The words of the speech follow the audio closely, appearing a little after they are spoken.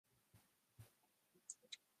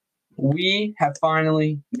We have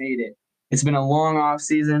finally made it. It's been a long off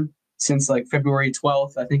season since like February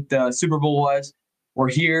 12th. I think the Super Bowl was. We're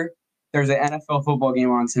here. There's an NFL football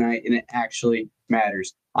game on tonight, and it actually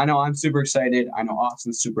matters. I know I'm super excited. I know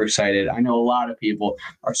Austin's super excited. I know a lot of people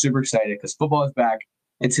are super excited because football is back.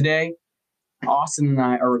 And today, Austin and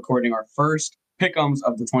I are recording our first pick'ems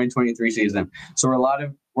of the 2023 season. So we're a lot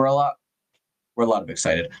of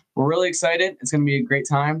excited. We're really excited. It's going to be a great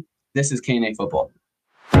time. This is KNA Football.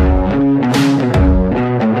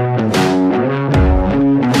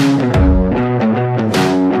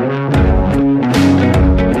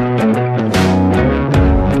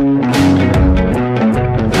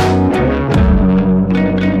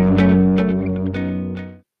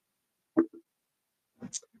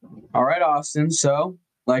 All right, Austin. So,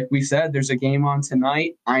 like we said, there's a game on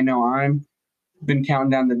tonight. I know I'm been counting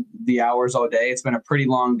down the hours all day. It's been a pretty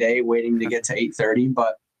long day waiting to get to 8:30,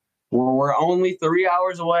 but we're only 3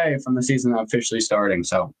 hours away from the season officially starting.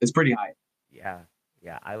 So it's pretty high. Yeah.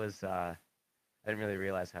 I didn't really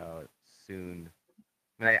realize how soon.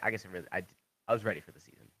 I mean, I guess I was ready for the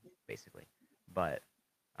season basically, but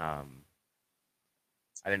um,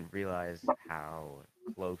 I didn't realize how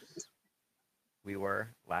close we were.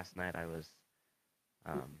 Last night I was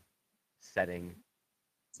um, setting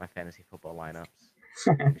my fantasy football lineups,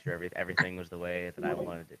 making sure everything was the way that I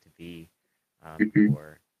wanted it to be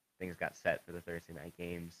before things got set for the Thursday night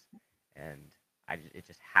games, and it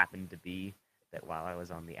just happened to be that while I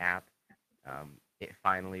was on the app, it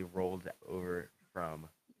finally rolled over from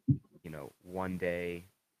 1 day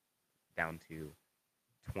down to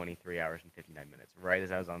 23 hours and 59 minutes right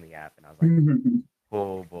as I was on the app, and I was like,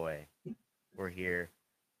 oh boy, we're here.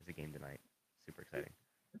 There's a game tonight. Super exciting.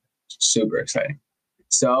 Super exciting.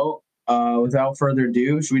 So, without further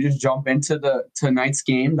ado, should we just jump into the tonight's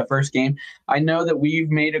game, the first game? I know that we've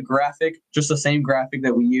made a graphic, just the same graphic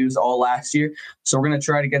that we used all last year. So we're going to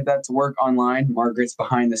try to get that to work online. Margaret's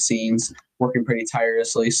behind the scenes, working pretty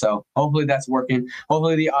tirelessly. So hopefully that's working.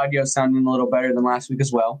 Hopefully the audio sounding a little better than last week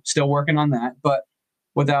as well. Still working on that. But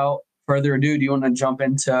without further ado, do you want to jump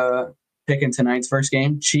into picking tonight's first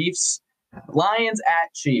game? Chiefs, Lions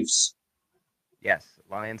at Chiefs. Yes,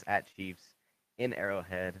 Lions at Chiefs in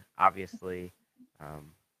Arrowhead. Obviously,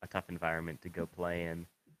 a tough environment to go play in.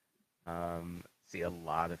 See a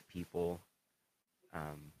lot of people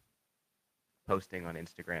um, posting on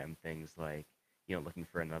Instagram things like, looking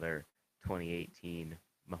for another 2018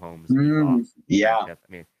 Mahomes Goff Yeah. matchup.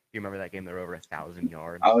 I mean, you remember that game? There were over 1,000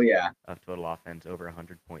 yards. Oh yeah. Of total offense, over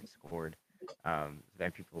 100 points scored.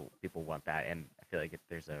 Then people want that, and I feel like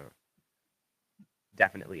there's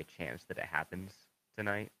definitely a chance that it happens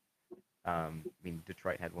tonight. I mean,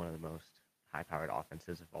 Detroit had one of the most high-powered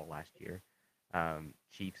offenses of all last year.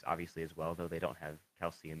 Chiefs, obviously, as well, though they don't have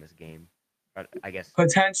Kelsey in this game. But I guess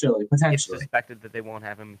potentially, it's suspected that they won't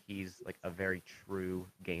have him. He's like a very true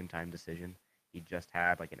game-time decision. He just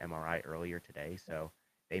had like an MRI earlier today, so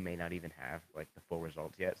they may not even have like the full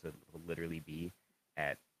results yet. So it will literally be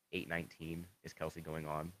at 8:19 is Kelsey going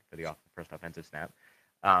on for the first offensive snap.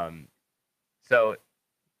 So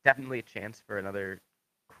definitely a chance for another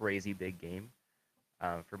crazy big game.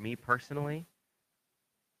 For me personally,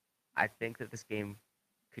 I think that this game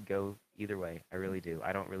could go either way. I really do.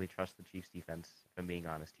 I don't really trust the Chiefs defense, if I'm being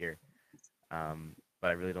honest here. But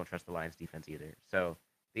I really don't trust the Lions defense either. So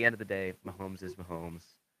at the end of the day, Mahomes is Mahomes.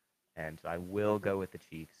 And so I will go with the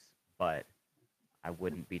Chiefs, but I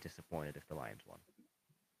wouldn't be disappointed if the Lions won.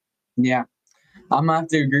 Yeah. I'm going to have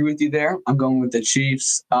to agree with you there. I'm going with the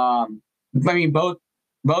Chiefs. I mean, both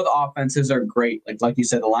offenses are great. Like you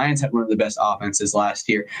said, the Lions had one of the best offenses last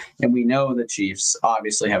year, and we know the Chiefs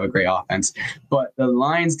obviously have a great offense. But the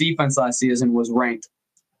Lions' defense last season was ranked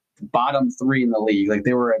bottom 3 in the league. Like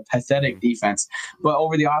they were a pathetic defense. But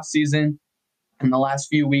over the offseason, in the last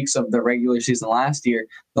few weeks of the regular season last year,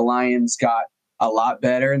 the Lions got a lot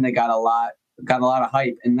better, and they got a lot of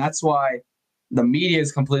hype, and that's why the media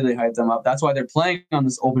has completely hyped them up. That's why they're playing on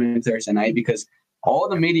this opening Thursday night, because all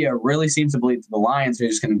the media really seems to believe the Lions are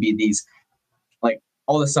just going to be these, like,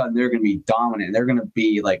 all of a sudden they're going to be dominant. They're going to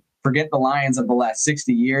be like, forget the Lions of the last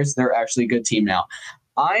 60 years. They're actually a good team now.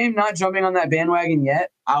 I am not jumping on that bandwagon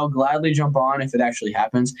yet. I'll gladly jump on if it actually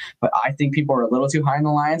happens, but I think people are a little too high on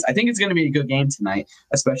the Lions. I think it's going to be a good game tonight,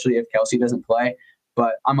 especially if Kelsey doesn't play,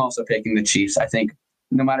 but I'm also picking the Chiefs. I think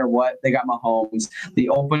no matter what, they got Mahomes. The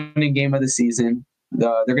opening game of the season,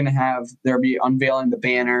 they'll be unveiling the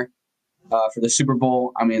banner for the Super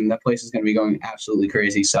Bowl. I mean, that place is going to be going absolutely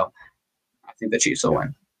crazy. So I think the Chiefs will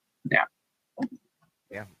win. Yeah.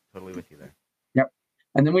 Yeah, totally with you there. Yep.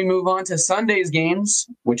 And then we move on to Sunday's games,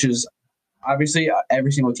 which is obviously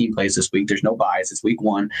every single team plays this week. There's no bias. It's week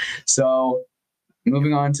 1. So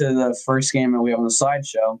moving on to the first game that we have on the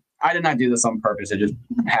slideshow. I did not do this on purpose. It just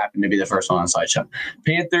happened to be the first one on the slideshow.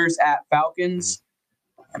 Panthers at Falcons.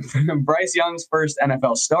 Bryce Young's first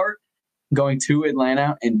NFL start, going to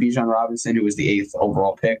Atlanta, and Bijan Robinson, who was the 8th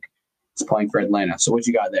overall pick, is playing for Atlanta. So what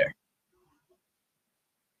you got there?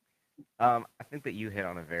 I think that you hit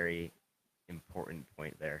on a very important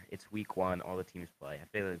point there. It's week 1, all the teams play.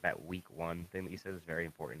 I feel like that week 1 thing that you said is very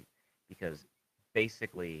important because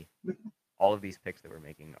basically all of these picks that we're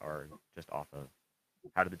making are just off of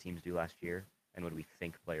how did the teams do last year and what do we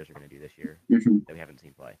think players are going to do this year that we haven't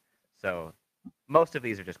seen play. So most of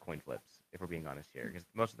these are just coin flips, if we're being honest here, because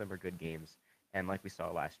most of them are good games. And like we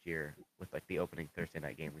saw last year with like the opening Thursday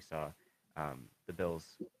night game, we saw the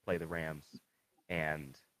Bills play the Rams,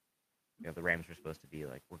 and the Rams were supposed to be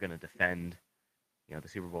like, we're going to defend, the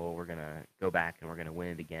Super Bowl, we're going to go back and we're going to win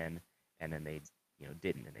it again, and then they,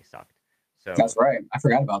 didn't, and they sucked. So that's right. I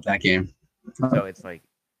forgot about that game. So it's like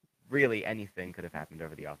really anything could have happened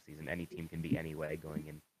over the offseason. Any team can be any way going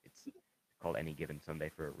in. It's called Any Given Sunday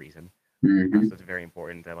for a reason. Mm-hmm. So it's very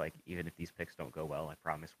important that, like, even if these picks don't go well, I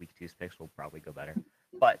promise week 2's picks will probably go better.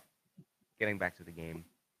 But getting back to the game,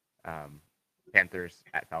 Panthers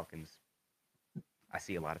at Falcons, I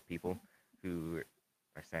see a lot of people who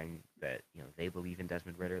are saying that, they believe in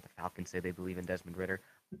Desmond Ridder. The Falcons say they believe in Desmond Ridder.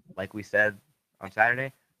 Like we said on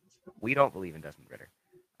Saturday, we don't believe in Desmond Ridder.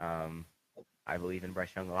 I believe in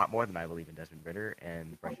Bryce Young a lot more than I believe in Desmond Ridder,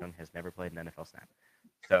 and Bryce Young has never played an NFL snap.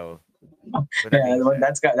 So,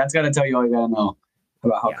 that's got to tell you all you got to know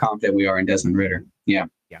about how confident we are in Desmond Ridder. Yeah.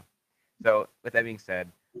 So, with that being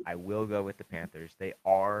said, I will go with the Panthers. They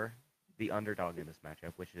are the underdog in this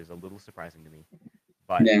matchup, which is a little surprising to me,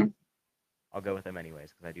 but I'll go with them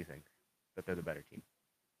anyways because I do think that they're the better team.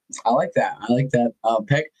 I like that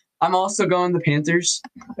pick. I'm also going the Panthers.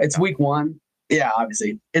 It's week 1. Yeah,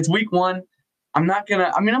 obviously it's week 1. I'm not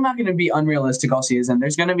gonna be unrealistic all season.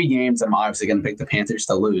 There's gonna be games that I'm obviously gonna pick the Panthers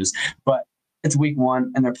to lose, but it's week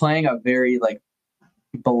 1 and they're playing a very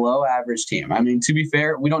below average team. I mean, to be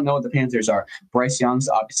fair, we don't know what the Panthers are. Bryce Young's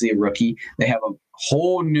obviously a rookie. They have a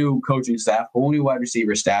whole new coaching staff, whole new wide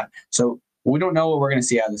receiver staff. So we don't know what we're gonna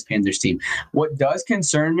see out of this Panthers team. What does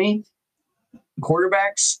concern me,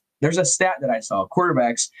 quarterbacks. There's a stat that I saw.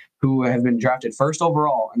 Quarterbacks who have been drafted first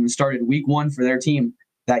overall and started week 1 for their team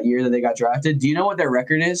that year that they got drafted. Do you know what their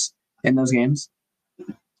record is in those games?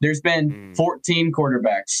 There's been 14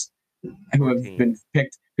 quarterbacks who have been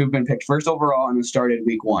picked first overall and started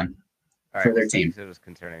week 1 for their team. It was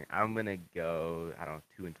concerning. I'm gonna go,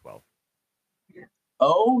 2-12.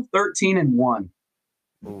 13-1.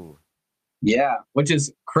 Ooh. Yeah, which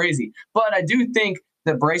is crazy. But I do think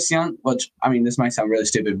that Bryce Young, which this might sound really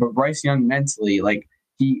stupid, but Bryce Young mentally,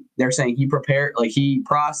 they're saying he prepared, he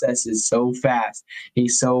processes so fast.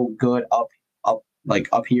 He's so good up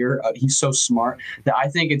here. He's so smart that I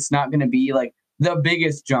think it's not going to be the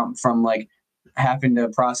biggest jump from having to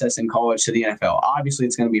process in college to the NFL. Obviously,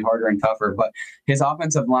 it's going to be harder and tougher, but his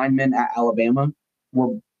offensive linemen at Alabama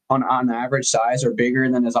were on average size or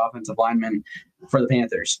bigger than his offensive linemen for the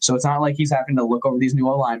Panthers. So it's not like he's having to look over these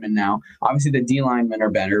new linemen now. Obviously, the D linemen are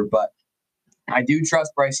better, but I do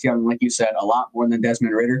trust Bryce Young, like you said, a lot more than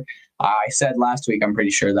Desmond Ridder. I said last week, I'm pretty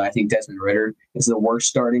sure that I think Desmond Ridder is the worst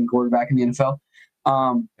starting quarterback in the NFL.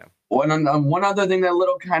 One other thing that a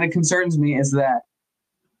little kind of concerns me is that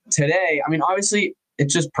today, obviously,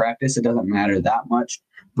 it's just practice. It doesn't matter that much.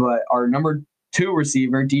 But our number 2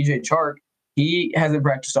 receiver, DJ Chark, he hasn't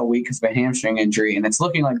practiced all week because of a hamstring injury, and it's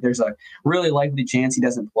looking like there's a really likely chance he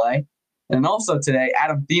doesn't play. And also today,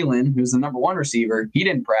 Adam Thielen, who's the number 1 receiver, he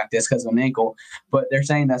didn't practice because of an ankle, but they're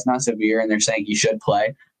saying that's not severe, and they're saying he should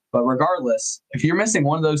play. But regardless, if you're missing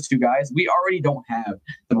one of those 2 guys, we already don't have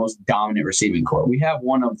the most dominant receiving core. We have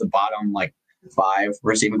one of the bottom 5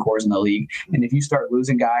 receiving cores in the league, and if you start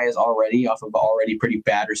losing guys already off of already pretty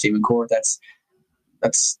bad receiving core, that's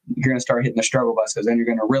you're going to start hitting the struggle bus because then you're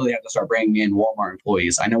going to really have to start bringing in Walmart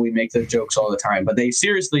employees. I know we make the jokes all the time, but they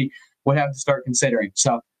seriously would have to start considering.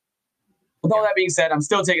 So with all that being said, I'm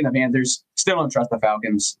still taking the Panthers. Still don't trust the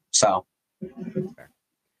Falcons. So,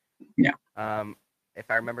 yeah. If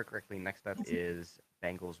I remember correctly, next up is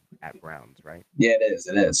Bengals at Browns, right? Yeah, it is.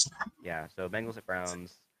 It is. Yeah, so Bengals at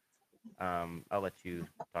Browns. I'll let you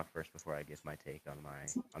talk first before I give my take on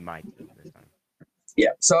my team this time.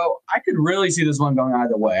 Yeah, so I could really see this one going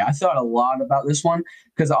either way. I thought a lot about this one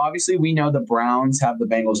because obviously we know the Browns have the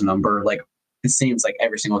Bengals number. It seems like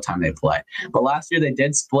every single time they play. But last year they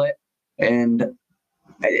did split, and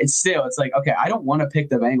it's okay, I don't want to pick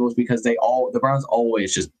the Bengals because the Browns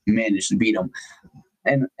always just manage to beat them.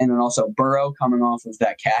 and then also Burrow coming off of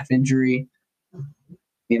that calf injury.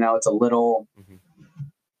 It's a little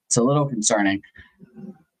concerning.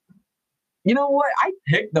 You know what? I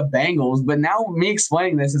picked the Bengals, but now me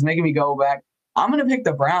explaining this is making me go back. I'm going to pick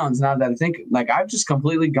the Browns now that I think I've just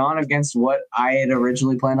completely gone against what I had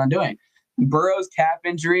originally planned on doing. Burrow's calf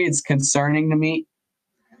injury is concerning to me.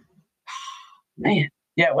 Man,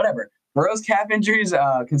 yeah, whatever. Burrow's calf injury is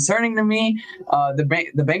concerning to me.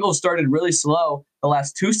 The Bengals started really slow the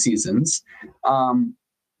last 2 seasons.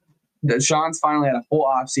 Sean's finally had a full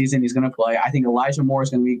offseason. He's going to play. I think Elijah Moore is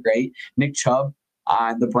going to be great. Nick Chubb.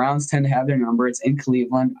 The Browns tend to have their number. It's in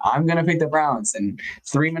Cleveland. I'm going to pick the Browns. And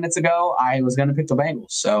 3 minutes ago, I was going to pick the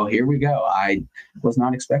Bengals. So here we go. I was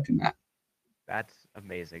not expecting that. That's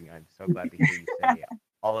amazing. I'm so glad to hear you say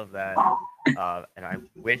all of that. And I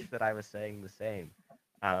wish that I was saying the same.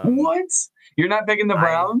 What? You're not picking the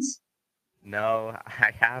Browns? No,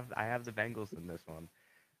 I have the Bengals in this one.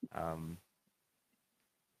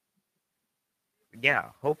 Yeah,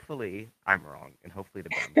 hopefully I'm wrong, and hopefully the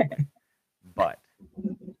Browns win. But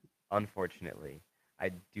unfortunately,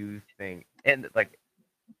 I do think, and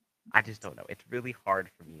I just don't know. It's really hard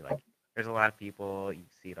for me. There's a lot of people. You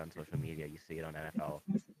see it on social media. You see it on NFL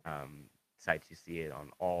sites. You see it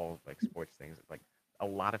on all sports things. A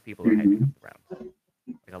lot of people are hyping up the Browns.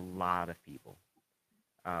 A lot of people.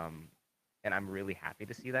 And I'm really happy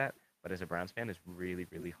to see that. But as a Browns fan, it's really,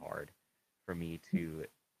 really hard for me to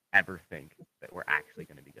ever think that we're actually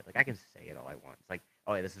going to be good. I can say it all I want. It's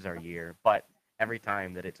oh, yeah, this is our year. But every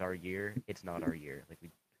time that it's our year, it's not our year. We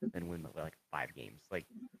then win 5 games. So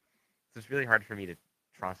it's really hard for me to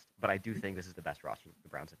trust. But I do think this is the best roster the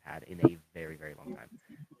Browns have had in a very, very long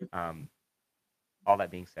time. All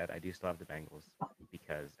that being said, I do still have the Bengals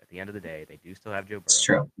because at the end of the day, they do still have Joe Burrow. It's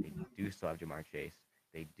true. They do still have Jamar Chase.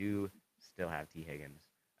 They do still have T. Higgins.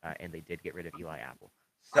 And they did get rid of Eli Apple.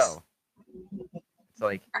 So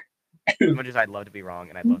it's as much as I'd love to be wrong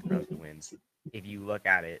and I'd love the Browns to win, if you look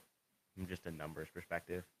at it from just a numbers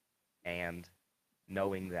perspective and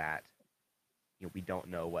knowing that we don't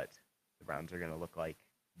know what the Browns are going to look like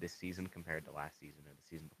this season compared to last season or the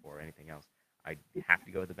season before or anything else, I have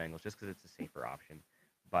to go with the Bengals just because it's a safer option.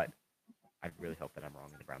 But I really hope that I'm wrong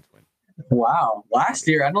and the Browns win. Wow. Last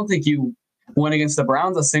year, I don't think you went against the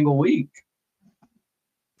Browns a single week.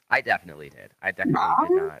 I definitely did. I definitely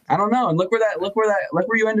did not. I don't know. And look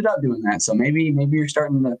where you ended up doing that. So maybe you're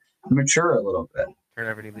starting to mature a little bit. Turn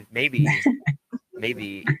over new leaf.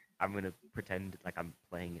 Maybe I'm gonna pretend like I'm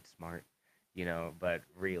playing it smart, but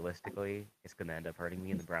realistically, it's gonna end up hurting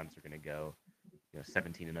me, and the Browns are gonna go,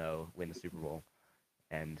 17-0, win the Super Bowl,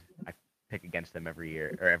 and I pick against them every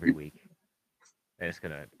year or every week, and it's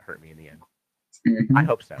gonna hurt me in the end. Mm-hmm. I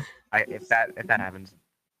hope so. If that happens,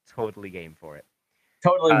 totally game for it.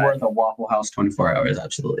 Totally worth a Waffle House 24 hours,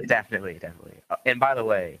 absolutely. Definitely. And by the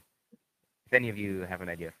way, if any of you have an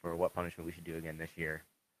idea for what punishment we should do again this year,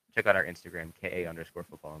 check out our Instagram,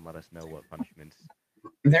 KA_football, and let us know what punishments.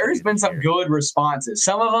 There has been some good responses.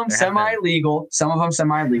 Some of them semi-legal, so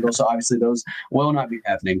obviously those will not be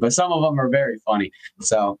happening. But some of them are very funny.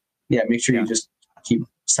 So, yeah, make sure you just keep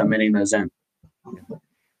submitting those in.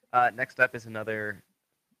 Next up is another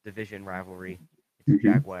division rivalry. It's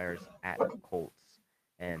Jaguars at Colts.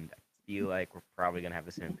 And I feel like we're probably going to have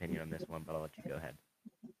the same opinion on this one, but I'll let you go ahead.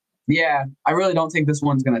 Yeah, I really don't think this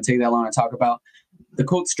one's going to take that long to talk about. The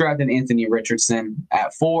Colts drafted Anthony Richardson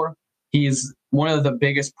at 4. He's one of the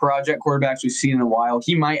biggest project quarterbacks we've seen in a while.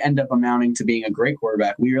 He might end up amounting to being a great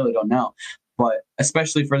quarterback. We really don't know. But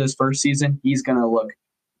especially for this first season, he's going to look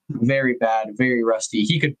very bad, very rusty.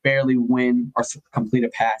 He could barely win or complete a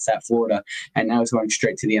pass at Florida, and now he's going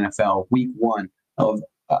straight to the NFL week 1 of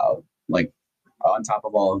on top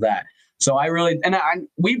of all of that. So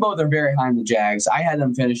we both are very high on the Jags. I had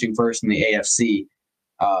them finishing first in the AFC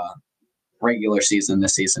regular season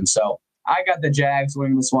this season. So I got the Jags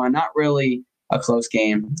winning this one. Not really a close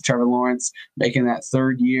game. Trevor Lawrence making that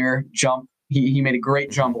 3rd year jump. He made a great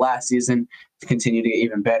jump last season to continue to get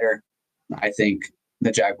even better. I think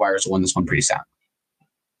the Jaguars will win this one pretty soundly.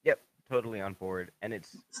 Yep, totally on board. And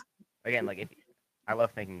it's, again, I love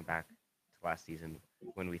thinking back to last season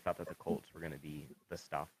when we thought that the Colts were going to be the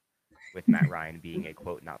stuff, with Matt Ryan being a,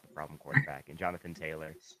 quote, not the problem quarterback, and Jonathan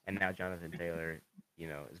Taylor. And now Jonathan Taylor,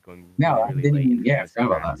 is going really late in the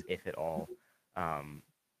rounds, if at all.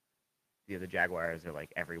 The Jaguars are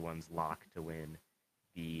everyone's lock to win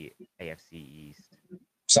the AFC East.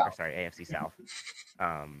 AFC South.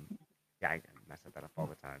 I mess up that up all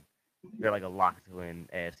the time. They're a lock to win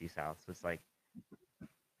AFC South. So it's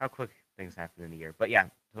how quick things happen in the year. But yeah,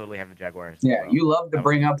 totally have the Jaguars. As Yeah, well. you love to I don't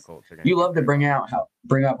bring think up. the Colts are gonna You do love to very well.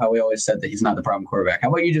 bring up how we always said that he's not the problem quarterback. How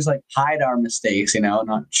about you just like hide our mistakes,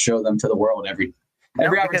 not show them to the world every No,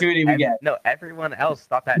 because opportunity we get. everyone else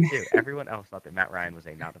thought that too. Everyone else thought that Matt Ryan was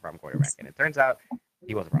a not the problem quarterback, and it turns out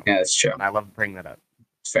he was a problem. Yeah, that's true. And I love bringing that up.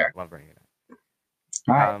 It's fair. Love bringing it up.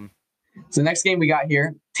 All right. So the next game we got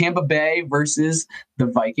here, Tampa Bay versus the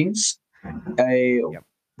Vikings.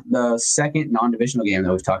 The second non-divisional game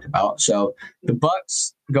that we've talked about. So the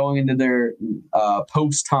Bucks going into their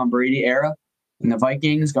post Tom Brady era, and the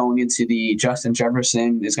Vikings going into the Justin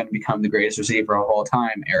Jefferson is going to become the greatest receiver of all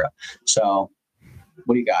time era. So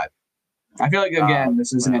what do you got? I feel like again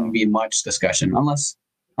this isn't going to be much discussion unless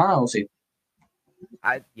I don't know. We'll see.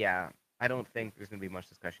 I don't think there's going to be much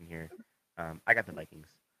discussion here. I got the Vikings.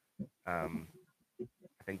 I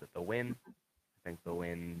think that they'll win. I think they'll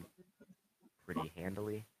win pretty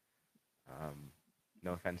handily.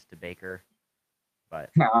 No offense to Baker, but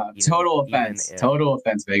total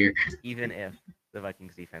offense, Baker. Even if the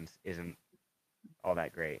Vikings defense isn't all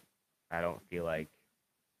that great, I don't feel like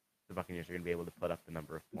the Buccaneers are going to be able to put up the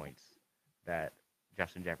number of points that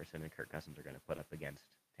Justin Jefferson and Kirk Cousins are going to put up against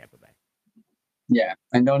Tampa Bay. Yeah,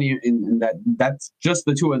 and don't even that's just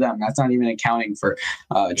the two of them. That's not even accounting for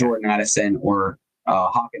Jordan Addison or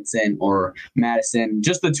Hawkinson or Madison.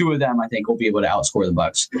 Just the two of them, I think, will be able to outscore the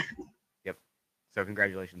Bucks. Yep. So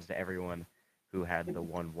congratulations to everyone who had the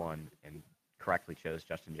 1-1 and correctly chose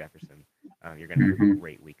Justin Jefferson. You're going to have a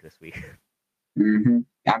great week this week.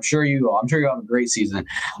 I'm sure you will. I'm sure you'll have a great season.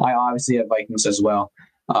 I obviously have Vikings as well.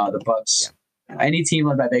 The Bucks. Yeah. Any team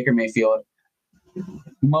led by Baker Mayfield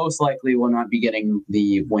most likely will not be getting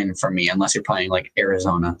the win from me unless you're playing like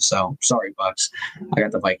Arizona. So sorry, Bucks. I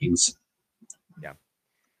got the Vikings.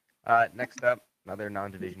 Yeah. Next up, another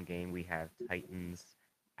non-division game. We have Titans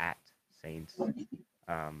at Saints.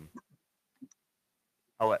 I'll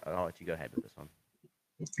let you go ahead with this one.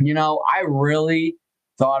 I really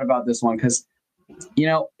thought about this one because,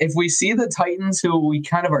 if we see the Titans who we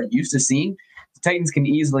kind of are used to seeing, the Titans can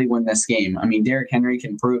easily win this game. I mean, Derrick Henry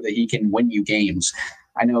can prove that he can win you games.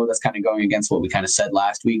 I know that's kind of going against what we kind of said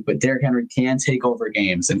last week, but Derrick Henry can take over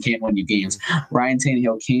games and can win you games. Ryan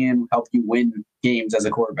Tannehill can help you win games as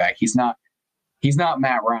a quarterback. He's not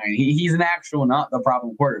Matt Ryan. He's an actual not the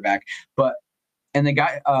problem quarterback, and the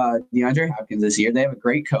guy, DeAndre Hopkins this year, they have a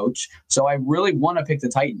great coach. So I really want to pick the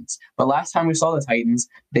Titans. But last time we saw the Titans,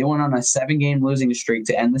 they went on a 7-game losing streak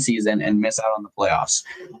to end the season and miss out on the playoffs.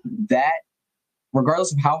 That,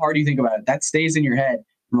 regardless of how hard you think about it, that stays in your head.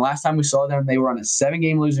 And the last time we saw them, they were on a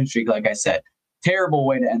 7-game losing streak, like I said. Terrible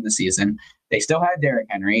way to end the season. They still had Derrick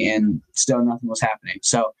Henry, and still nothing was happening.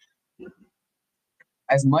 So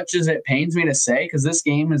as much as it pains me to say, because this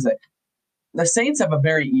game is the Saints have a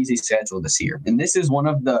very easy schedule this year, and this is one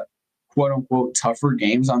of the quote-unquote tougher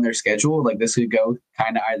games on their schedule. Like, this could go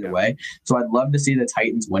kind of either way. So I'd love to see the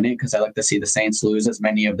Titans win it because I like to see the Saints lose as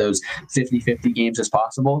many of those 50-50 games as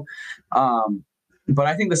possible. But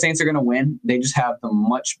I think the Saints are going to win. They just have the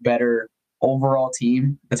much better overall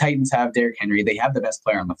team. The Titans have Derrick Henry. They have the best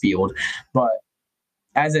player on the field. But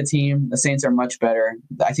as a team, the Saints are much better.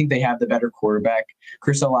 I think they have the better quarterback.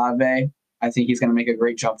 Chris Olave, I think he's going to make a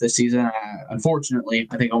great jump this season. Unfortunately,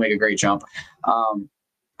 I think he'll make a great jump.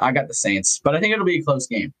 I got the Saints, but I think it'll be a close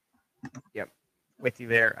game. Yep. With you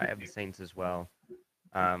there. I have the Saints as well.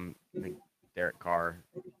 I think Derek Carr,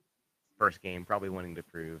 first game, probably wanting to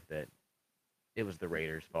prove that it was the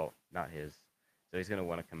Raiders' fault, not his. So he's going to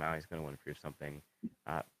want to come out. He's going to want to prove something.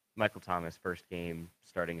 Michael Thomas, first game,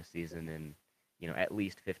 starting a season in at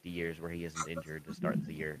least 50 years where he isn't injured to start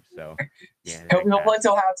the year. So, yeah. He'll play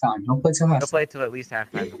till halftime. He'll play till at least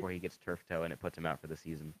halftime before he gets turf toe and it puts him out for the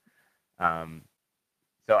season.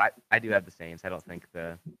 So I do have the Saints. I don't think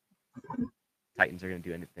the Titans are going to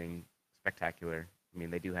do anything spectacular. I mean,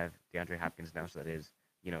 they do have DeAndre Hopkins now, so that is,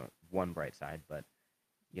 one bright side. But,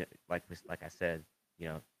 like I said,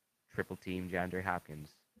 triple team DeAndre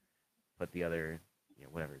Hopkins, put the other,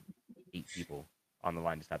 8 people on the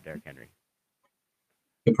line to stop Derrick Henry.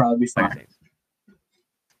 It'll probably be fine.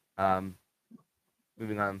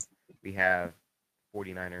 Moving on, we have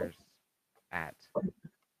 49ers at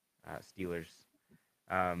Steelers.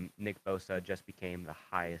 Nick Bosa just became the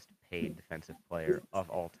highest paid defensive player of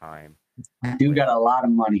all time. Dude got a lot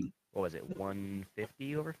of money. What was it,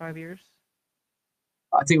 150 over 5 years?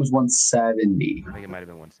 I think it was 170. I think it might have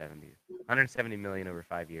been 170. 170 million over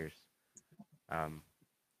 5 years.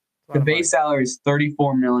 The base salary is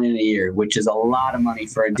 $34 million a year, which is a lot of money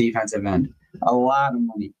for a defensive end. A lot of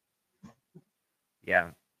money.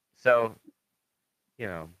 Yeah. So, I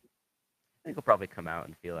think he'll probably come out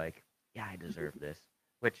and feel like, yeah, I deserve this.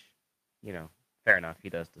 Which, fair enough. He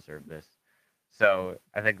does deserve this. So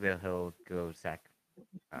I think that he'll go sack.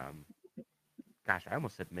 Um, gosh, I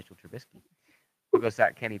almost said Mitchell Trubisky. He'll go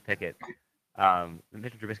sack Kenny Pickett.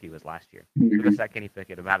 Mitchell Trubisky was last year. He'll go sack Kenny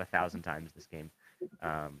Pickett about 1,000 times this game.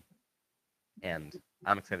 And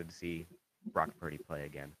I'm excited to see Brock Purdy play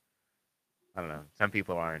again. I don't know. Some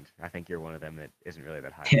people aren't. I think you're one of them that isn't really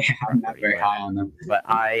that high. Yeah, I'm not very high on them. But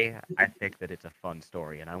I think that it's a fun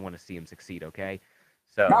story, and I want to see him succeed. Okay,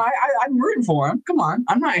 so no, I'm rooting for him. Come on,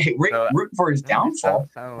 I'm not rooting for his downfall.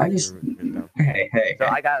 Like Hey. So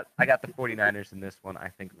I got the 49ers in this one. I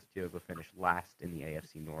think the Steelers will finish last in the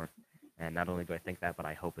AFC North, and not only do I think that, but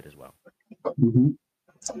I hope it as well. Mm-hmm.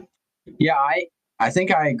 Yeah, I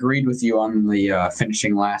think I agreed with you on the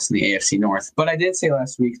finishing last in the AFC North, but I did say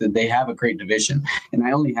last week that they have a great division, and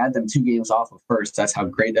I only had them 2 games off of first. That's how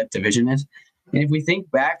great that division is. And if we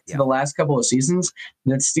think back to the last couple of seasons,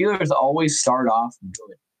 the Steelers always start off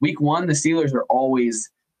good. Week 1, the Steelers are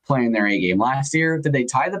always playing their A game. Last year, did they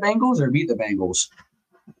tie the Bengals or beat the Bengals?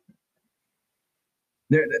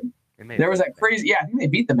 There was that crazy. Yeah, I think they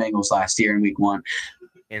beat the Bengals last year in Week 1.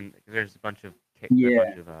 And there's a bunch of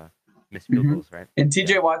missed field goals, right? And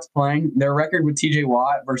TJ Watt's playing. Their record with TJ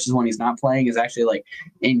Watt versus when he's not playing is actually like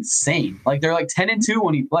insane. Like they're like 10-2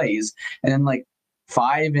 when he plays, and then like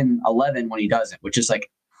 5-11 when he doesn't, which is like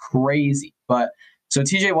crazy. But so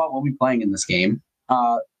TJ Watt will be playing in this game.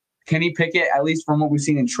 Kenny Pickett, at least from what we've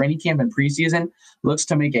seen in training camp and preseason, looks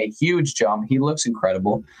to make a huge jump. He looks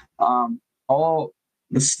incredible. All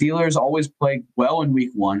the Steelers always play well in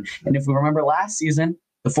Week 1, and if we remember last season,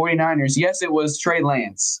 the 49ers, yes, it was Trey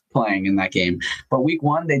Lance playing in that game, but Week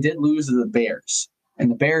 1 they did lose to the Bears,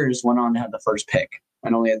 and the Bears went on to have the first pick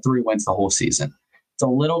and only had 3 wins the whole season. It's a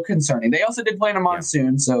little concerning. They also did play in a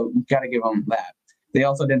monsoon, so you got to give them that. They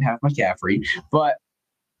also didn't have McCaffrey, but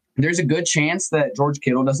there's a good chance that George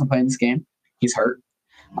Kittle doesn't play in this game. He's hurt.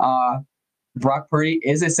 Brock Purdy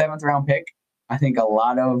is a 7th-round pick. I think a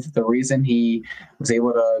lot of the reason he was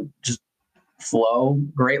able to just flow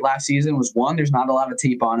great last season was, one, there's not a lot of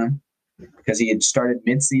tape on him because he had started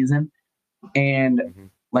mid-season. And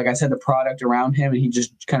like I said, the product around him, and he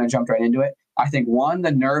just kind of jumped right into it. I think, one,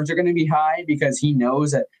 the nerves are going to be high because he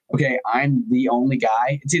knows that, okay, I'm the only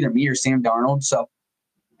guy. It's either me or Sam Darnold. So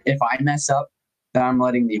if I mess up, then I'm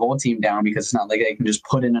letting the whole team down because it's not like they can just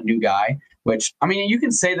put in a new guy, which, I mean, you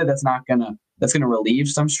can say that that's going to relieve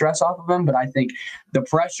some stress off of him. But I think the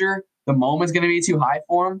pressure, the moment's going to be too high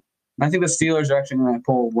for him. And I think the Steelers are actually going to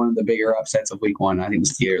pull one of the bigger upsets of Week 1. I think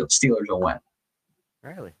the Steelers will win.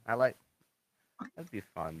 Really? That'd be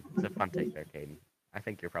fun. It's a fun take there, Caden. I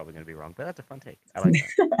think you're probably going to be wrong, but that's a fun take. I like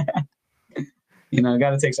that. Got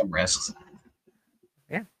to take some risks.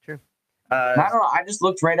 Yeah, true. I don't know. I just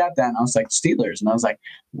looked right at that and I was like, Steelers. And I was like,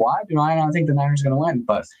 why do I not think the Niners are going to win?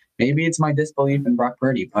 But maybe it's my disbelief in Brock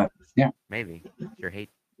Purdy. But yeah. Maybe. It's your hate.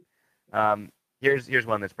 Here's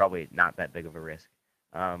one that's probably not that big of a risk.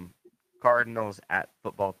 Cardinals at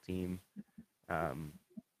football team.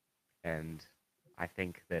 And I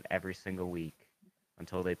think that every single week,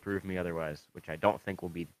 until they prove me otherwise, which I don't think will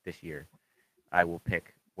be this year, I will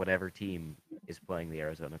pick whatever team is playing the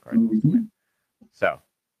Arizona Cardinals to win. So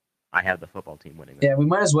I have the football team winning. Yeah, we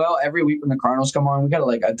might as well. Every week when the Cardinals come on, we got to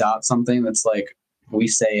like adopt something that's like we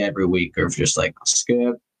say every week, or just like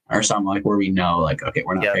skip or something like where we know like, okay,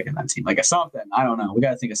 we're not picking that team. Like something. I don't know. We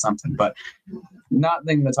got to think of something, but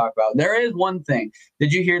nothing to talk about. There is one thing.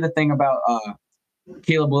 Did you hear the thing about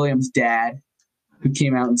Caleb Williams' dad, who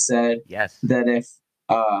came out and said that if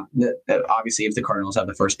that obviously if the Cardinals have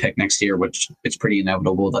the first pick next year, which it's pretty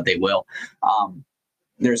inevitable that they will,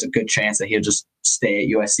 there's a good chance that he'll just stay at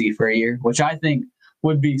USC for a year, which I think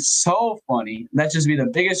would be so funny. That'd just be the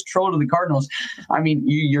biggest troll to the Cardinals. I mean,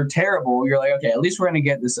 you're terrible. You're like, okay, at least we're going to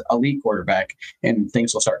get this elite quarterback and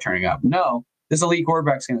things will start turning up. No, this elite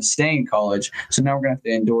quarterback's going to stay in college. So now we're going to have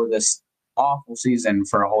to endure this awful season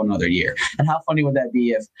for a whole nother year. And how funny would that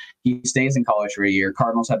be if he stays in college for a year,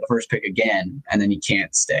 Cardinals have the first pick again, and then he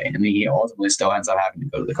can't stay. And then he ultimately still ends up having to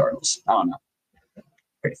go to the Cardinals. I don't know.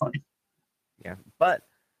 Pretty funny. Yeah, but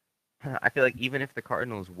I feel like even if the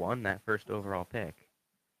Cardinals won that first overall pick,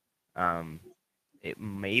 it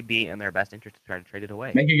may be in their best interest to try to trade it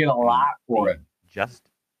away. They could get a lot for it.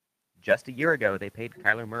 Just a year ago, they paid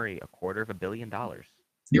Kyler Murray $250 million.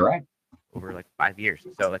 You're right. Over like 5 years.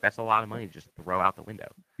 So like that's a lot of money to just throw out the window.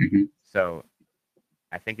 So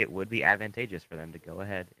I think it would be advantageous for them to go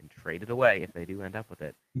ahead and trade it away if they do end up with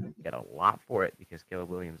it. Get a lot for it because Caleb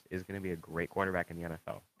Williams is going to be a great quarterback in the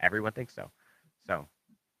NFL. Everyone thinks so. So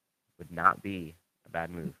would not be a bad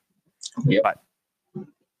move. Yep. But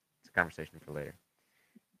it's a conversation for later.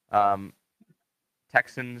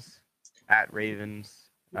 Texans at Ravens.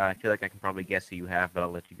 I feel like I can probably guess who you have, but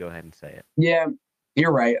I'll let you go ahead and say it. Yeah,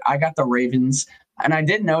 you're right. I got the Ravens. And I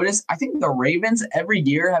did notice, I think the Ravens every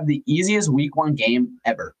year have the easiest week one game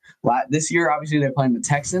ever. This year, obviously, they're playing the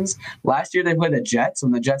Texans. Last year, they played the Jets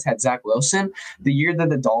when the Jets had Zach Wilson. The year that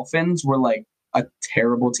the Dolphins were like a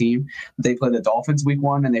terrible team, they played the Dolphins week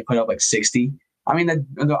one and they put up like 60. I mean, I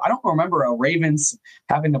don't remember a Ravens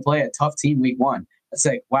having to play a tough team week one. It's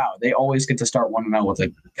like, wow, they always get to start 1-0 with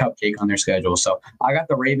a cupcake on their schedule. So I got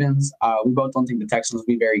the Ravens. We both don't think the Texans will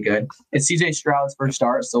be very good. It's CJ Stroud's first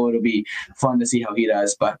start, so it'll be fun to see how he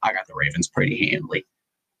does. But I got the Ravens pretty handily.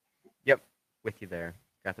 Yep, with you there.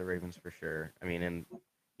 Got the Ravens for sure. I mean, and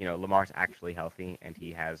Lamar's actually healthy, and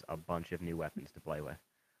he has a bunch of new weapons to play with.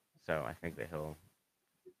 So I think that he'll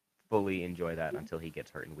fully enjoy that until he gets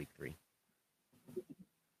hurt in week 3.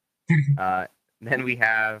 Then we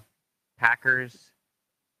have Packers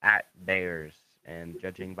at Bears, and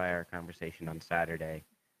judging by our conversation on Saturday,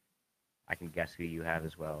 I can guess who you have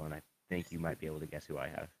as well, and I think you might be able to guess who I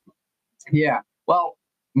have. Yeah, well,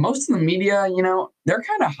 most of the media, they're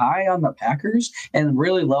kind of high on the Packers and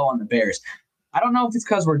really low on the Bears. I don't know if it's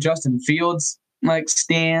because we're Justin Fields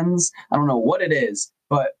stands. I don't know what it is,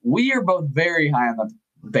 but we are both very high on the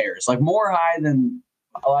Bears, like more high than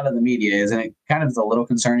a lot of the media is, and it kind of is a little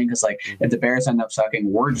concerning because if the Bears end up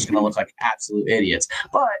sucking, we're just going to look like absolute idiots.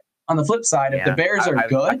 But on the flip side, if the Bears are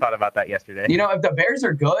good, I thought about that yesterday. If the Bears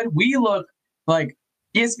are good, we look like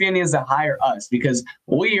ESPN needs to hire us because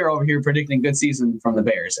we are over here predicting good season from the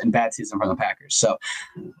Bears and bad season from the Packers. So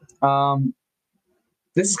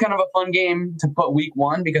this is kind of a fun game to put week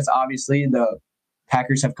one because obviously the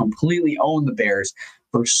Packers have completely owned the Bears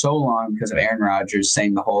for so long because of Aaron Rodgers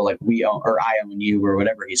saying the whole we own or I own you or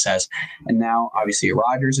whatever he says. And now obviously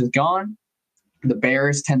Rodgers is gone. The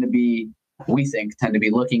Bears we think tend to be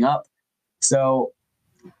looking up. So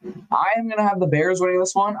I am going to have the Bears winning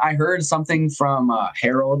this one. I heard something from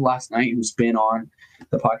Harold last night, who's been on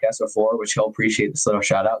the podcast before, which he'll appreciate this little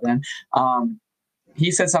shout out then.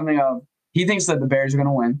 He said something of, he thinks that the Bears are going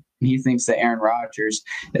to win. And he thinks that Aaron Rodgers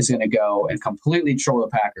is going to go and completely troll the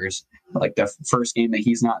Packers. Like the first game that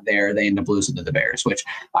he's not there, they end up losing to the Bears, which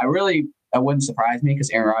that wouldn't surprise me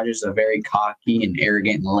because Aaron Rodgers is a very cocky and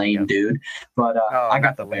arrogant and lame dude. But I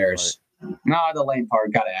got the Bears. No, the lame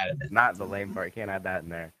part. Got to add it in. Not the lame part. Can't add that in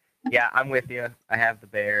there. Yeah, I'm with you. I have the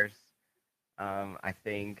Bears. I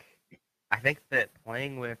think that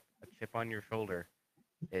playing with a chip on your shoulder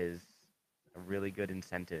is a really good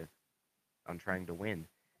incentive on trying to win.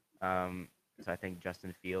 So I think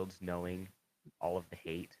Justin Fields, knowing all of the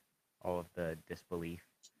hate, all of the disbelief,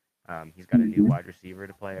 he's got a new wide receiver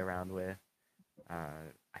to play around with.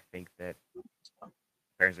 I think that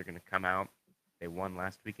Bears are going to come out. They won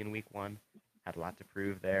last week in week 1, had a lot to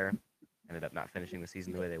prove there, ended up not finishing the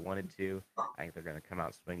season the way they wanted to. I think they're going to come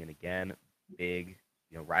out swinging again. Big,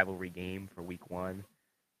 rivalry game for week 1.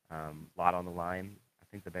 Lot on the line. I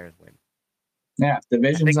think the Bears win. Yeah,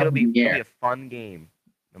 division's I think it'll be a fun game,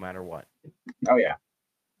 no matter what. Oh yeah,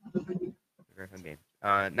 Very fun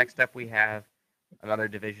game. Next up, we have another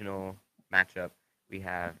divisional matchup. We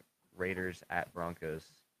have Raiders at Broncos,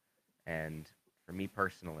 and for me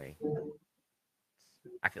personally,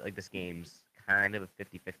 I feel like this game's kind of a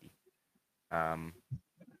 50-50.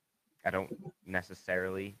 I don't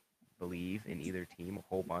necessarily believe in either team a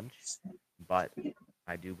whole bunch, but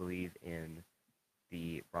I do believe in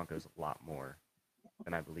the Broncos a lot more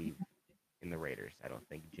than I believe in the Raiders. I don't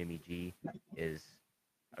think Jimmy G is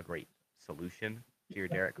a great solution to your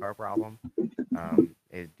Derek Carr problem.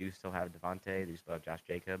 They do still have Devontae, they do still have Josh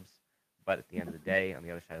Jacobs, but at the end of the day, on the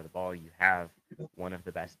other side of the ball, you have one of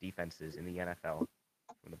the best defenses in the NFL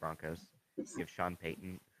from the Broncos. You have Sean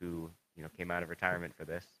Payton, who came out of retirement for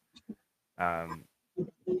this.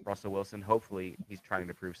 Russell Wilson, hopefully he's trying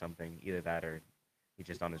to prove something, either that or he's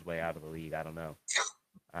just on his way out of the league. I don't know.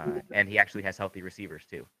 And he actually has healthy receivers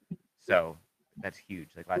too. So that's huge.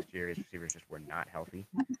 Like last year, his receivers just were not healthy.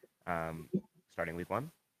 Starting week 1,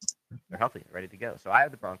 they're healthy, ready to go. So I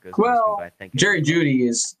have the Broncos. Well, I think Jerry Jeudy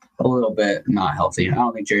is a little bit not healthy. I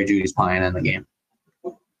don't think Jerry Judy's playing in the game.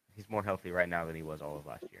 He's more healthy right now than he was all of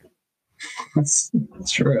last year. That's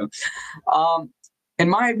true. In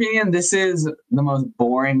my opinion, this is the most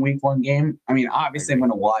boring week 1 game. I mean, obviously I'm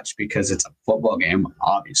going to watch because it's a football game,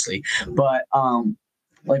 obviously. But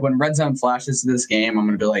when Red Zone flashes this game, I'm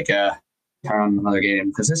going to be like, turn on another game.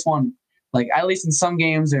 Because this one, at least in some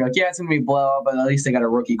games, they're like, yeah, it's going to be a blowout, but at least they got a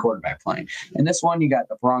rookie quarterback playing. In this one, you got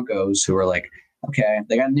the Broncos who are like, okay,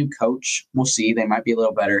 they got a new coach. We'll see. They might be a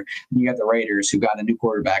little better. And you got the Raiders who got a new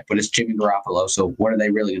quarterback, but it's Jimmy Garoppolo. So what are they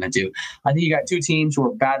really going to do? I think you got two teams who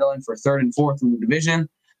are battling for 3rd and 4th in the division.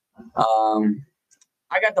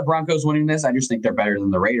 I got the Broncos winning this. I just think they're better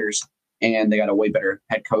than the Raiders, and they got a way better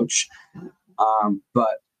head coach.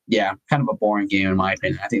 But yeah, kind of a boring game in my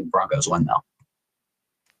opinion. I think the Broncos win though.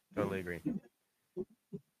 Totally agree.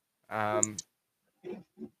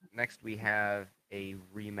 Next we have a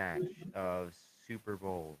rematch of Super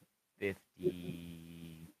Bowl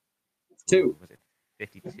 50. Two. Was it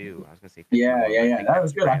 52? I was gonna say 51. Yeah. I think That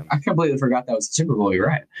was good. I completely forgot that was the Super Bowl. You're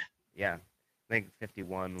right. Yeah, I think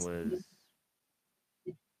 51 was.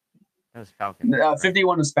 That was Falcons.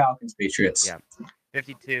 51 was Falcons Patriots. Yeah,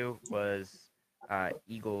 52 was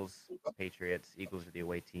Eagles Patriots. Eagles are the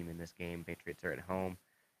away team in this game. Patriots are at home,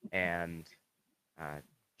 and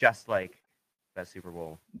just like that Super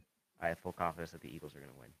Bowl, I have full confidence that the Eagles are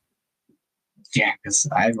going to win. Yeah, because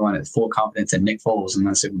everyone has full confidence in Nick Foles in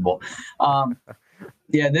the Super Bowl.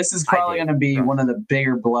 Yeah, this is probably going to be one of the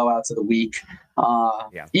bigger blowouts of the week.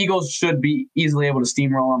 Eagles should be easily able to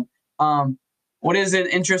steamroll them. What is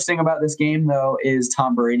interesting about this game, though, is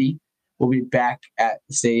Tom Brady will be back at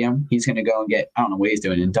the stadium. He's going to go and get, I don't know what he's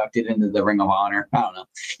doing, inducted into the Ring of Honor. I don't know.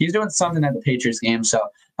 He's doing something at the Patriots game, so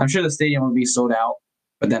I'm sure the stadium will be sold out.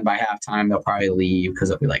 But then by halftime, they'll probably leave because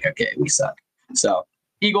they'll be like, okay, we suck. So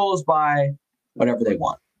Eagles by whatever they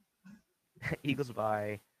want. Eagles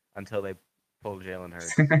by until they pull Jalen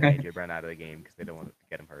Hurts and AJ Brown out of the game because they don't want to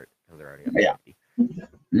get him hurt because they're already up 50.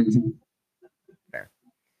 Mm-hmm. Fair.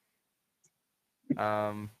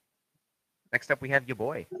 Next up, we have your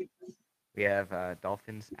boy. We have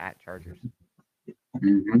Dolphins at Chargers.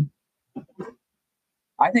 Mm-hmm.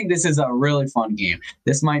 I think this is a really fun game.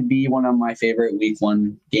 This might be one of my favorite Week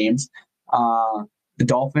 1 games. The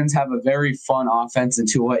Dolphins have a very fun offense, and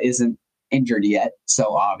Tua isn't injured yet,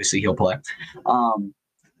 so obviously he'll play.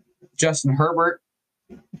 Justin Herbert.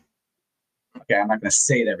 Okay, I'm not going to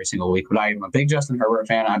say it every single week, but I am a big Justin Herbert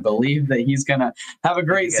fan. I believe that he's going to have a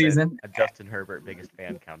great season. A Justin Herbert biggest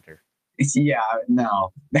fan counter. Yeah,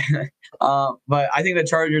 no. But I think the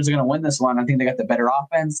Chargers are going to win this one. I think they got the better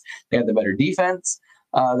offense. They got the better defense.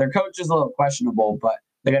 Their coach is a little questionable, but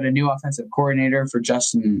they got a new offensive coordinator for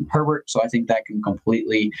Justin Herbert, so I think that can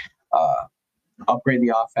completely upgrade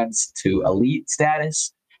the offense to elite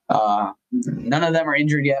status. None of them are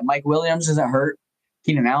injured yet. Mike Williams isn't hurt.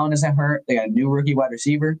 Keenan Allen isn't hurt. They got a new rookie wide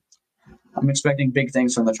receiver. I'm expecting big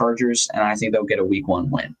things from the Chargers, and I think they'll get a Week 1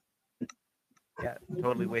 win. Yeah,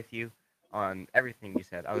 totally with you on everything you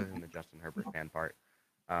said, other than the Justin Herbert fan part.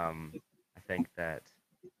 I think that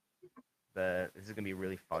this is going to be a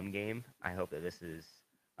really fun game. I hope that this is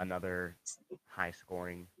another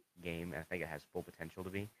high-scoring game, and I think it has full potential to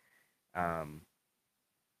be.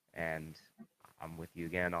 And I'm with you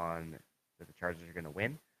again on that the Chargers are going to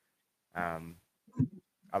win.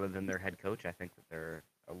 Other than their head coach, I think that they're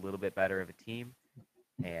a little bit better of a team,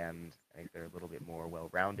 and I think they're a little bit more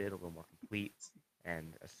well-rounded, a little more complete,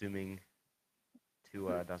 and assuming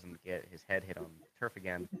Tua doesn't get his head hit on the turf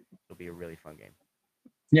again, it'll be a really fun game.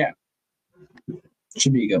 Yeah.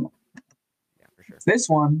 Should be a good one. Yeah, for sure. This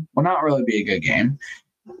one will not really be a good game.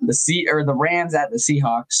 The Rams at the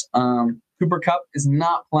Seahawks. Cooper Kupp is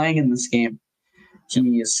not playing in this game.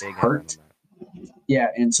 He is hurt. Yeah,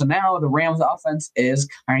 and so now the Rams offense is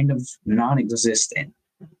kind of non-existent.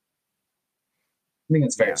 I think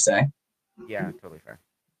it's fair to say. Yeah, totally fair.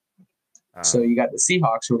 So you got the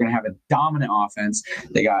Seahawks who are going to have a dominant offense.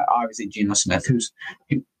 They got obviously Geno Smith,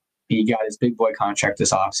 he got his big boy contract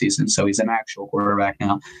this offseason, so he's an actual quarterback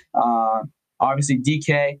now. Obviously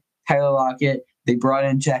DK, Tyler Lockett. They brought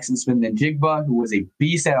in Jackson Smith-Njigba, who was a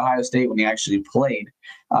beast at Ohio State when he actually played.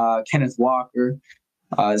 Kenneth Walker,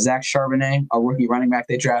 Zach Charbonnet, a rookie running back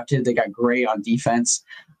they drafted. They got Gray on defense.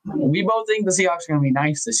 We both think the Seahawks are going to be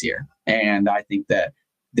nice this year, and I think that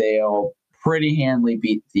they'll pretty handily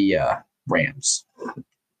beat the Rams.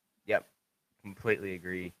 Yep, completely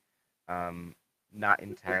agree. Not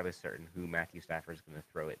entirely certain who Matthew Stafford is going to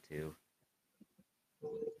throw it to.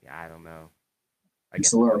 Yeah, I don't know.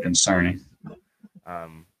 It's a little concerning.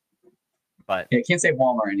 But I can't say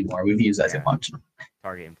Walmart anymore. We've used that too much.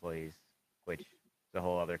 Target employees, which is a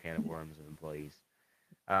whole other can of worms of employees.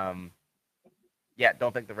 Yeah,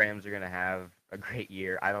 don't think the Rams are going to have a great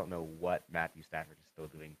year. I don't know what Matthew Stafford is still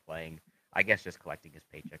doing playing. I guess just collecting his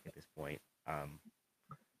paycheck at this point. I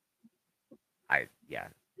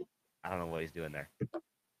don't know what he's doing there.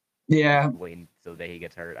 Yeah. Waiting till the day he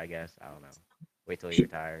gets hurt, I guess. I don't know. Wait till he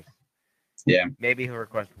retires. Yeah. Maybe he'll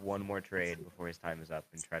request one more trade before his time is up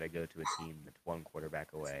and try to go to a team that's one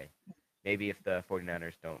quarterback away. Maybe if the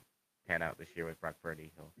 49ers don't pan out this year with Brock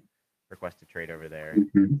Purdy, he'll request a trade over there,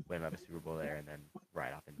 win another Super Bowl there, and then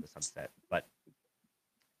ride off into the sunset. But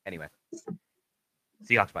anyway,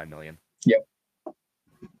 Seahawks by 1 million. Yep.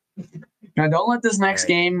 Now, don't let this next Right.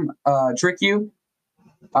 game trick you.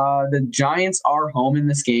 The Giants are home in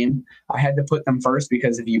this game. I had to put them first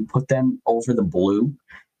because if you put them over the blue,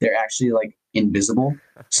 they're actually like invisible.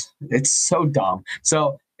 It's so dumb.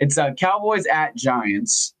 So it's Cowboys at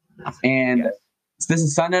Giants, and Yes. this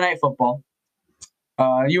is Sunday Night Football.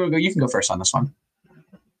 You will go. You can go first on this one.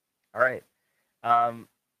 All right.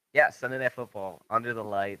 Yeah, Sunday Night Football, under the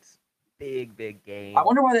lights, big I game.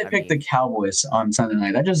 wonder why they I picked the mean, Cowboys on Sunday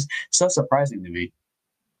night. That just so surprising to me.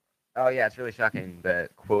 oh yeah, it's really shocking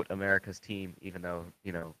that quote America's team, even though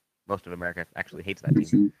most of America actually hates that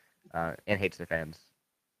team Mhm. and hates their fans,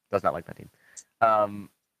 does not like that team. Um,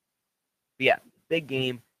 but yeah, big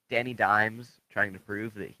game. Danny Dimes trying to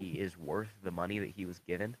prove that he is worth the money that he was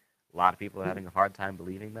given. A lot of people are having a hard time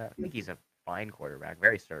believing that. I think he's a fine quarterback,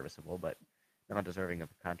 very serviceable, but not deserving of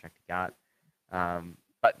the contract he got.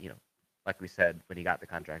 But like we said, when he got the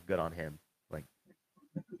contract, good on him. Like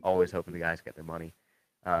always hoping the guys get their money.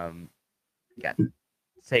 You got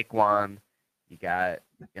Saquon, you got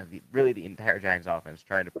really the entire Giants offense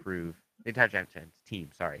trying to prove the entire Giants team,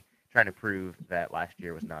 sorry, trying to prove that last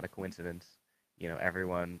year was not a coincidence.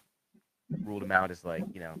 Everyone ruled them out as like,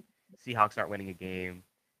 Seahawks aren't winning a game,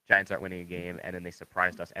 Giants aren't winning a game, and then they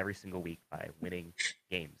surprised us every single week by winning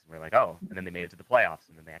games. And we're like, oh, and then they made it to the playoffs,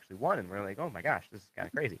 and then they actually won, and we're like, oh my gosh, this is kind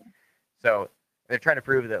of crazy. So they're trying to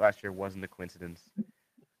prove that last year wasn't a coincidence.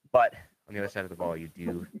 But on the other side of the ball, you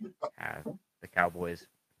do have the Cowboys.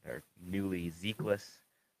 They're newly Zekeless.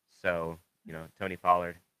 So, Tony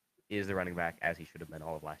Pollard is the running back as he should have been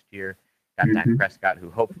all of last year. Got Dak Mhm. Prescott, who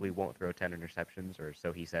hopefully won't throw 10 interceptions, or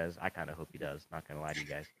so he says. I kind of hope he does. Not going to lie to you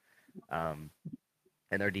guys.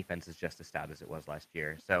 And their defense is just as stout as it was last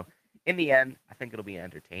year. So, in the end, I think it'll be an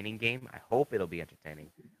entertaining game. I hope it'll be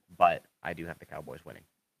entertaining, but I do have the Cowboys winning.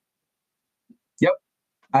 Yep,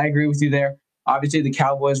 I agree with you there. Obviously, the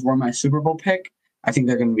Cowboys were my Super Bowl pick. I think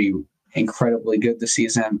they're going to be incredibly good this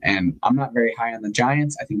season, and I'm not very high on the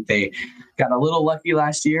Giants. I think they got a little lucky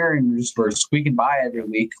last year and just were squeaking by every Yep.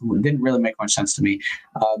 week. It didn't really make much sense to me.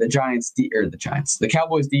 The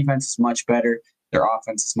Cowboys defense is much better. Their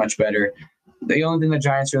offense is much better. The only thing the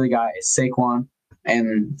Giants really got is Saquon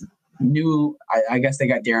and I guess they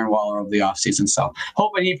got Darren Waller over the offseason. So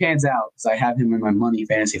hoping he pans out because I have him in my money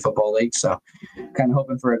fantasy football league. So kind of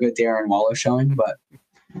hoping for a good Darren Waller showing. But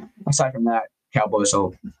aside from that, Cowboys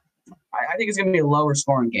will. I think it's going to be a lower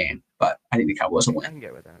scoring game, but I think the Cowboys will I win. can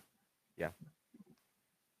get with that. Yeah.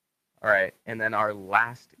 All right. And then our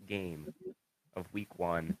last game of week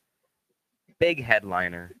 1, big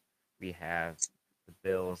headliner. We have the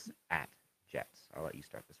Bills at Jets. I'll let you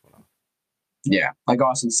start this one off. Yeah, like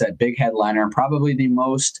Austin said, big headliner, probably the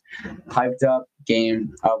most hyped up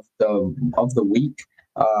game of the week.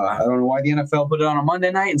 I don't know why the NFL put it on a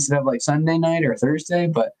Monday night instead of like Sunday night or Thursday,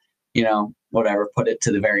 but whatever, put it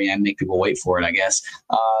to the very end, make people wait for it, I guess.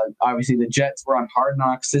 Obviously, the Jets were on Hard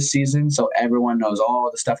Knocks this season, so everyone knows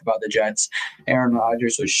all the stuff about the Jets. Aaron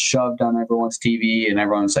Rodgers was shoved on everyone's TV, and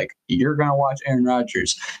everyone's like, "You're gonna watch Aaron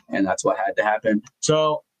Rodgers," and that's what had to happen.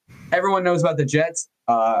 So everyone knows about the Jets.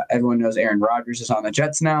 Everyone knows Aaron Rodgers is on the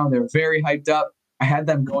Jets now. They're very hyped up. I had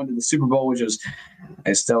them going to the Super Bowl, which is,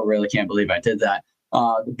 I still really can't believe I did that.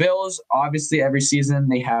 The Bills, obviously, every season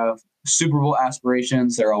they have Super Bowl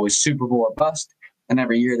aspirations. They're always Super Bowl or bust, and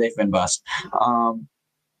every year they've been bust.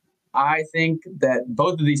 I think that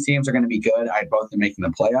both of these teams are going to be good. I had both of them making the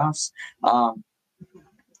playoffs.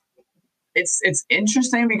 It's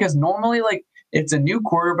interesting because normally, like, it's a new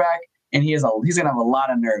quarterback and he's gonna have a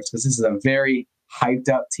lot of nerves because this is a very hyped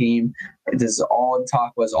up team. This is all the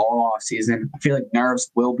talk was all off season. I feel like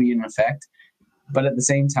nerves will be in effect, but at the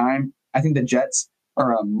same time, I think the Jets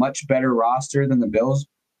are a much better roster than the Bills.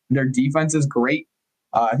 Their defense is great.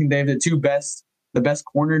 I think they have the best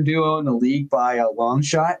corner duo in the league by a long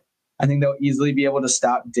shot. I think they'll easily be able to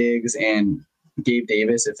stop Diggs and Gabe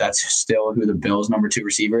Davis if that's still who the Bills' number 2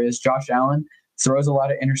 receiver is. Josh Allen throws a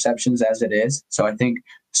lot of interceptions as it is, so I think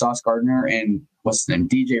Sauce Gardner and what's his name,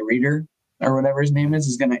 DJ Reader or whatever his name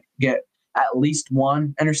is going to get at least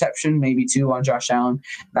one interception, maybe 2 on Josh Allen.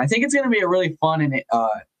 And I think it's going to be a really fun and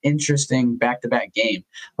interesting back-to-back game.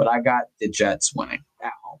 But I got the Jets winning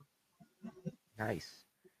at home. Nice.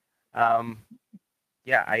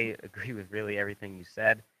 Yeah, I agree with really everything you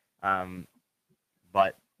said.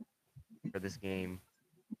 But for this game,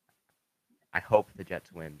 I hope the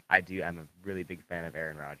Jets win. I'm a really big fan of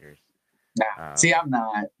Aaron Rodgers. Nah, see, I'm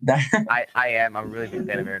not. I am. I'm a really big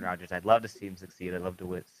fan of Aaron Rodgers. I'd love to see him succeed. I'd love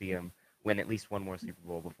to see him win at least one more Super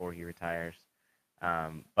Bowl before he retires.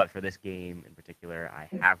 But for this game in particular, I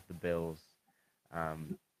have the Bills.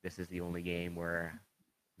 This is the only game where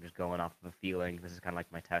I'm just going off of a feeling. This is kind of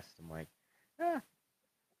like my test. I'm like,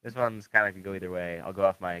 This one's kind of could go either way. I'll go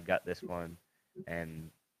off my gut this one, and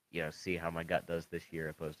see how my gut does this year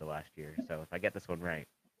opposed to last year. So if I get this one right,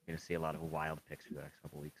 you're gonna see a lot of wild picks for the next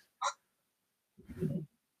couple weeks.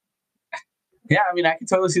 Yeah, I mean, I can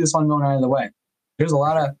totally see this one going either way. There's a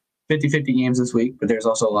lot of 50-50 games this week, but there's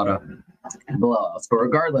also a lot of blowouts. But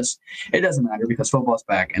regardless, it doesn't matter because football's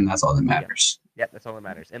back, and that's all that matters. Yep, that's all that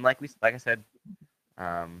matters. And like I said,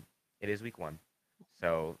 it is week 1,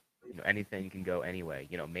 so anything can go anyway.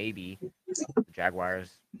 Maybe the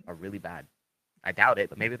Jaguars are really bad. I doubt it,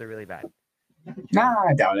 but maybe they're really bad. Nah,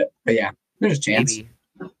 I doubt it. But yeah, there's a chance. Maybe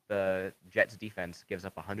the Jets defense gives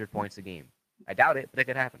up 100 points a game. I doubt it, but it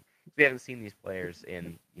could happen. We haven't seen these players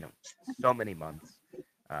in so many months.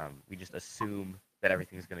 We just assume that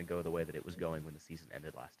everything's going to go the way that it was going when the season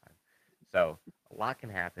ended last time. So a lot can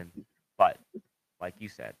happen, but like you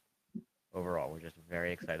said, overall, we're just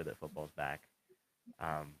very excited that football's back.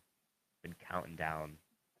 Been counting down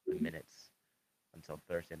the minutes until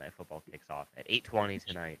Thursday Night Football kicks off at 8:20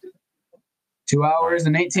 tonight. 2 hours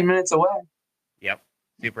and 18 minutes away. Yep,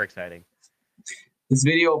 super exciting. This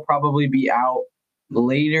video will probably be out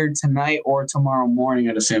later tonight or tomorrow morning,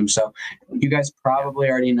 I'd assume. So you guys probably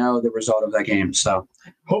already know the result of that game. So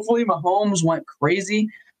hopefully Mahomes went crazy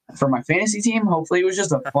for my fantasy team. Hopefully it was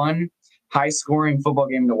just a fun, high-scoring football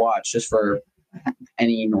game to watch just for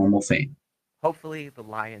any normal thing. Hopefully the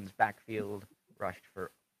Lions' backfield rushed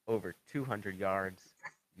for over 200 yards.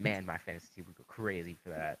 Man, my fantasy team would go crazy for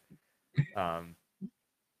that.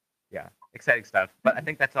 Yeah, exciting stuff. But I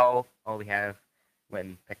think that's all we have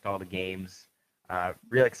when picked all the games.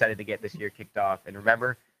 Real excited to get this year kicked off. And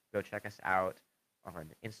remember, go check us out on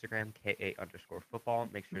Instagram,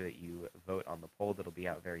 KA_football. Make sure that you vote on the poll that'll be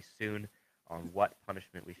out very soon on what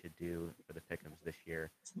punishment we should do for the Pick'ems this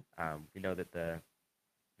year. We know that the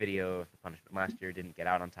video of the punishment last year didn't get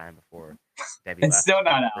out on time before Debbie left still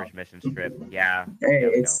not out. First mission trip. Yeah. Hey,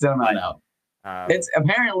 it's still not out. It's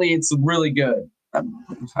really good.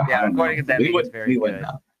 Yeah, according to Debbie, it's very good.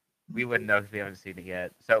 Know. We wouldn't know because we haven't seen it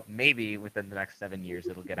yet. So maybe within the next 7 years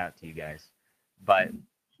it'll get out to you guys. But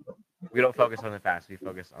we don't focus on the past. We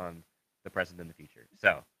focus on the present and the future.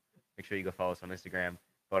 So make sure you go follow us on Instagram,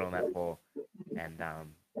 vote on that poll, and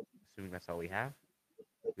assuming that's all we have,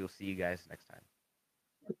 we'll see you guys next time.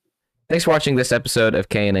 Thanks for watching this episode of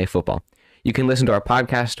K&A Football. You can listen to our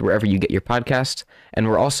podcast wherever you get your podcasts, and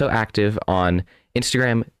we're also active on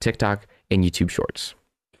Instagram, TikTok, and YouTube Shorts.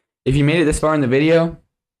 If you made it this far in the video,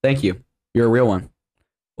 thank you. You're a real one.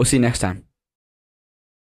 We'll see you next time.